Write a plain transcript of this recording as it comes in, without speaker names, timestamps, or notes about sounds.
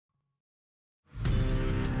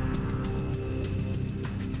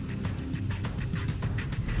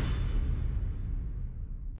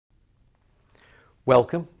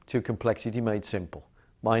Welcome to Complexity Made Simple.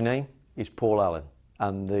 My name is Paul Allen,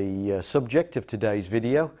 and the subject of today's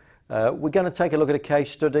video, we're going to take a look at a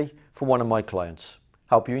case study for one of my clients.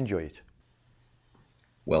 Hope you enjoy it.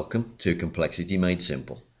 Welcome to Complexity Made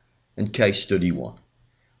Simple and Case Study 1,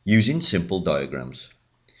 using simple diagrams.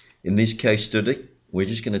 In this case study, we're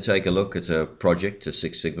just going to take a look at a project, a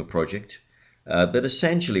Six Sigma project, that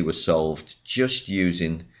essentially was solved just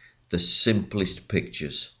using the simplest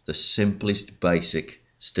pictures, the simplest basic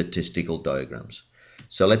statistical diagrams.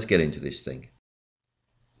 So let's get into this thing.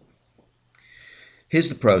 Here's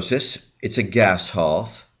the process. It's a gas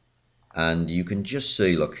hearth, and you can just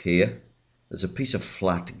see, look here, there's a piece of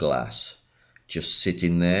flat glass just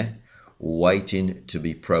sitting there waiting to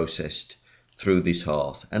be processed through this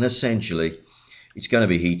hearth. And essentially it's going to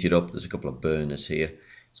be heated up. There's a couple of burners here.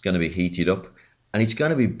 It's going to be heated up and it's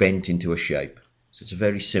going to be bent into a shape. So it's a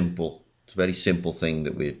very simple thing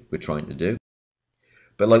that we're trying to do.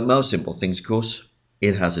 But like most simple things, of course,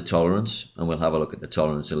 it has a tolerance, and we'll have a look at the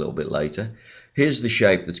tolerance a little bit later. Here's the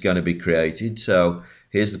shape that's going to be created. So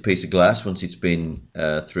here's the piece of glass. Once it's been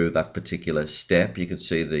through that particular step, you can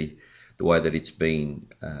see the way that it's been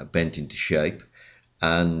bent into shape,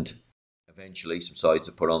 and eventually some sides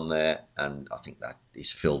are put on there, and I think that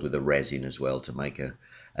is filled with a resin as well to make a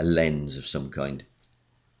lens of some kind.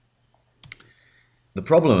 The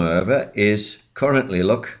problem, however, is currently,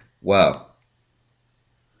 look, wow,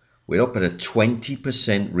 we're up at a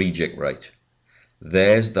 20% reject rate.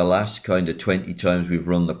 There's the last kind of 20 times we've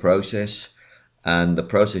run the process, and the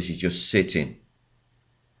process is just sitting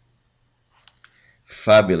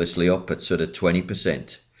fabulously up at sort of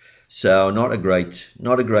 20%. So not a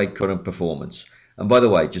great current performance. And by the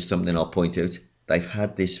way, just something I'll point out, they've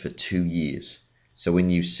had this for 2 years. So when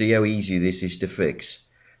you see how easy this is to fix,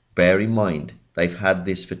 bear in mind they've had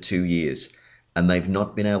this for 2 years and they've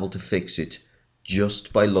not been able to fix it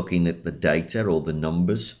just by looking at the data or the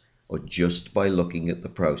numbers, or just by looking at the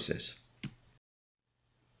process.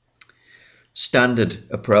 Standard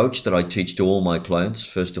approach that I teach to all my clients.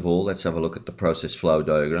 First of all, let's have a look at the process flow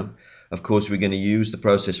diagram. Of course, we're going to use the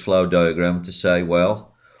process flow diagram to say,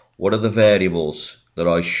 well, what are the variables that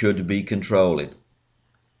I should be controlling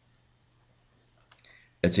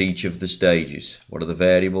at each of the stages? What are the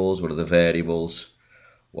variables? What are the variables?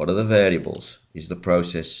 What are the variables? Is the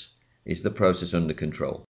process under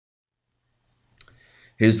control?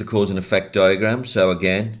 Here's the cause and effect diagram. So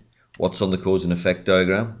again, what's on the cause and effect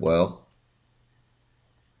diagram? Well,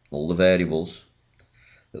 all the variables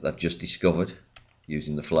that they've just discovered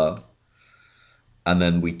using the flow. And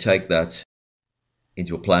then we take that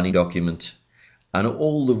into a planning document, and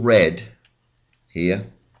all the red here,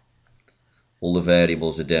 all the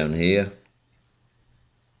variables are down here.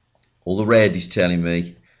 All the red is telling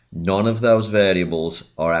me none of those variables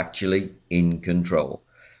are actually in control.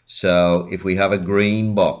 So if we have a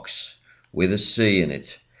green box with a C in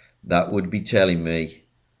it, that would be telling me,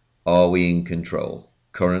 are we in control?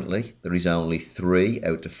 Currently, there is only 3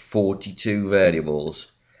 out of 42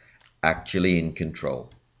 variables actually in control.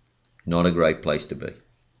 Not a great place to be.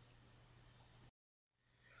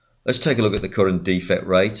 Let's take a look at the current defect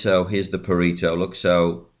rate. So here's the Pareto. Look,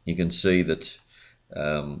 so you can see that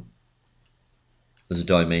there's a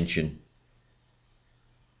dimension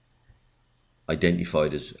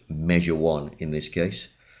identified as measure 1 in this case.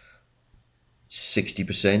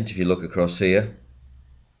 60% if you look across here.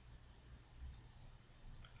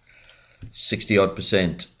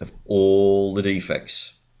 60% of all the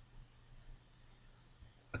defects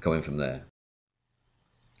are coming from there.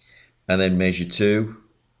 And then measure 2,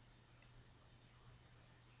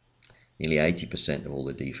 nearly 80% of all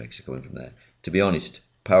the defects are coming from there. To be honest,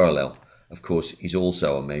 parallel, of course, is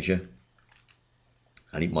also a measure,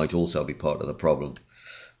 and it might also be part of the problem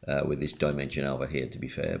with this dimension over here, to be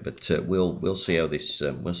fair. But we'll see how this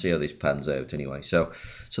pans out anyway. So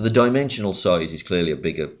the dimensional size is clearly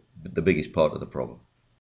the biggest part of the problem.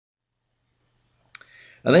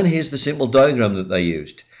 And then here's the simple diagram that they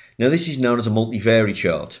used. Now this is known as a multivariate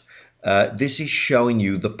chart. This is showing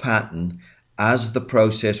you the pattern as the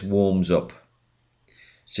process warms up.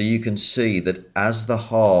 So you can see that as the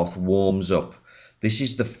hearth warms up, this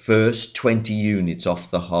is the first 20 units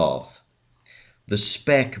off the hearth. The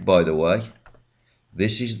spec, by the way,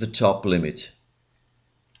 this is the top limit.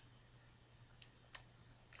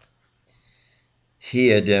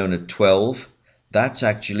 Here down at 12, that's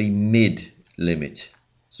actually mid limit.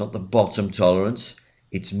 It's not the bottom tolerance,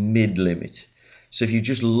 it's mid limit. So if you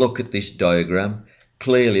just look at this diagram,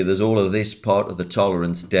 clearly there's all of this part of the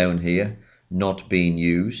tolerance down here not being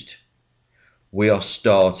used. We are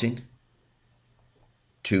starting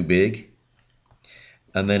too big.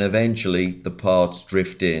 and then eventually the parts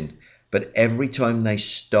drift in. But every time they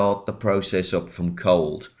start the process up from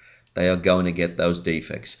cold, they are going to get those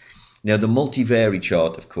defects. Now the multivary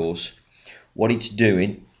chart, of course, what it's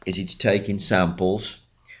doing is it's taking samples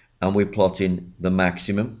and we're plotting the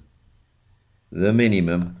maximum, the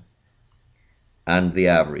minimum, and the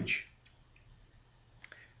average.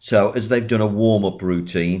 So as they've done a warm-up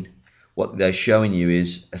routine, what they're showing you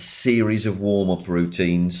is a series of warm-up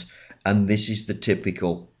routines, and this is the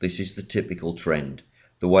typical trend,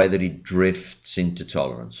 the way that it drifts into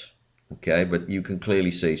tolerance. Okay, but you can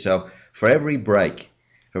clearly see, so for every break,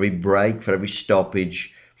 for every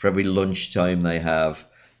stoppage, for every lunchtime they have,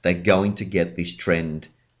 they're going to get this trend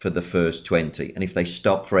for the first 20. And if they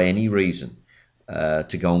stop for any reason,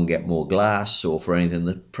 to go and get more glass or for anything,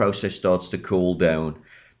 the process starts to cool down,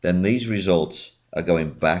 then these results are going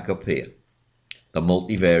back up here. The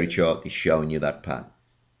multivary chart is showing you that pattern.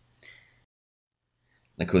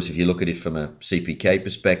 And of course, if you look at it from a CPK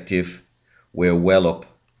perspective, we're well up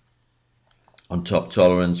on top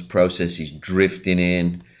tolerance. Process is drifting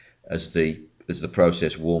in as the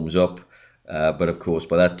process warms up, but of course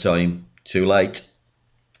by that time, too late,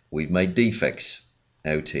 we've made defects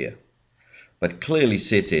out here, but clearly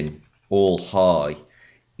sitting all high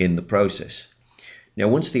in the process. Now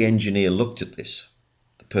once the engineer looked at this,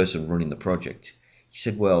 the person running the project, he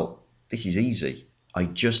said, well, this is easy, I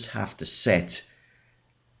just have to set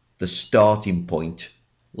the starting point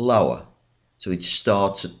lower. So it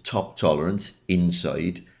starts at top tolerance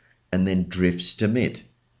inside and then drifts to mid.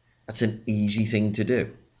 That's an easy thing to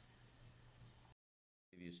do.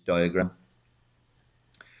 Previous diagram.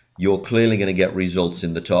 You're clearly going to get results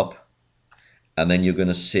in the top and then you're going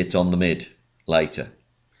to sit on the mid later.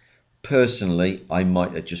 Personally, I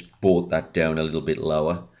might have just brought that down a little bit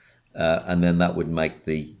lower and then that would make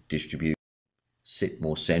the distribution sit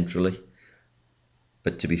more centrally.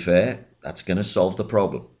 But to be fair, that's going to solve the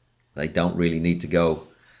problem. They don't really need to go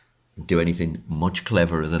and do anything much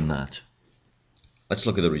cleverer than that. Let's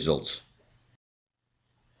look at the results.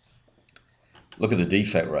 Look at the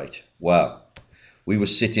defect rate. Wow. We were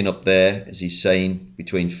sitting up there, as he's saying,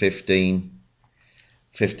 between 15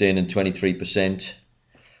 and 23%,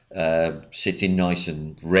 sitting nice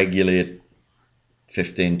and regularly at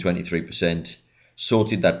 15, 23%.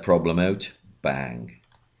 Sorted that problem out. Bang.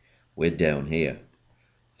 We're down here.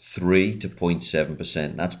 3 to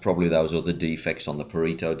 0.7%. That's probably those other defects on the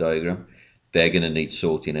Pareto diagram. They're going to need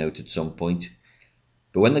sorting out at some point.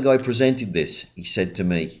 But when the guy presented this, he said to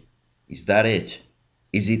me, is that it?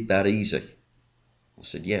 Is it that easy? I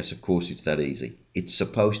said, yes, of course it's that easy. It's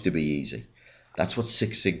supposed to be easy. That's what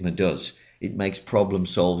Six Sigma does. It makes problem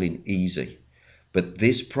solving easy. But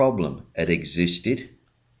this problem had existed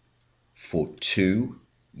for 2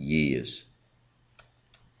 years.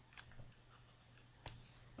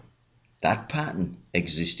 That pattern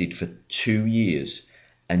existed for 2 years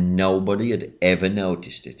and nobody had ever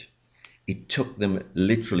noticed it. It took them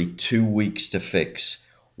literally 2 weeks to fix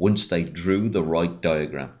once they drew the right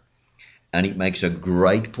diagram. And it makes a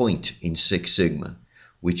great point in Six Sigma,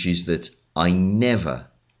 which is that I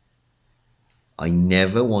never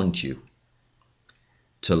want you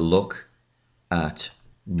to look at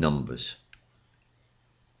numbers.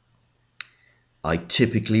 I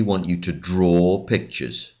typically want you to draw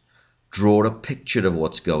pictures. Draw a picture of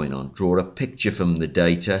what's going on. Draw a picture from the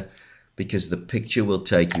data, because the picture will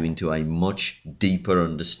take you into a much deeper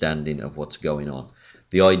understanding of what's going on.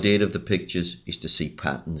 The idea of the pictures is to see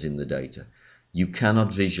patterns in the data. You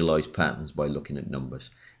cannot visualize patterns by looking at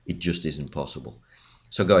numbers. It just isn't possible.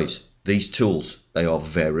 So guys, these tools, they are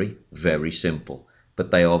very, very simple,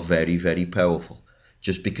 but they are very, very powerful.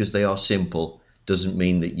 Just because they are simple doesn't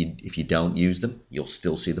mean that if you don't use them, you'll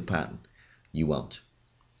still see the pattern. You won't.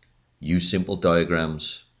 Use simple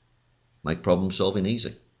diagrams. Make problem solving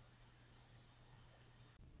easy.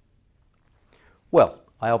 Well,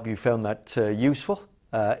 I hope you found that useful.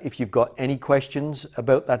 If you've got any questions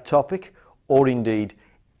about that topic, or indeed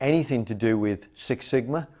anything to do with Six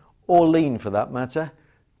Sigma or Lean for that matter,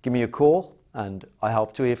 give me a call and I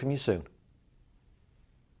hope to hear from you soon.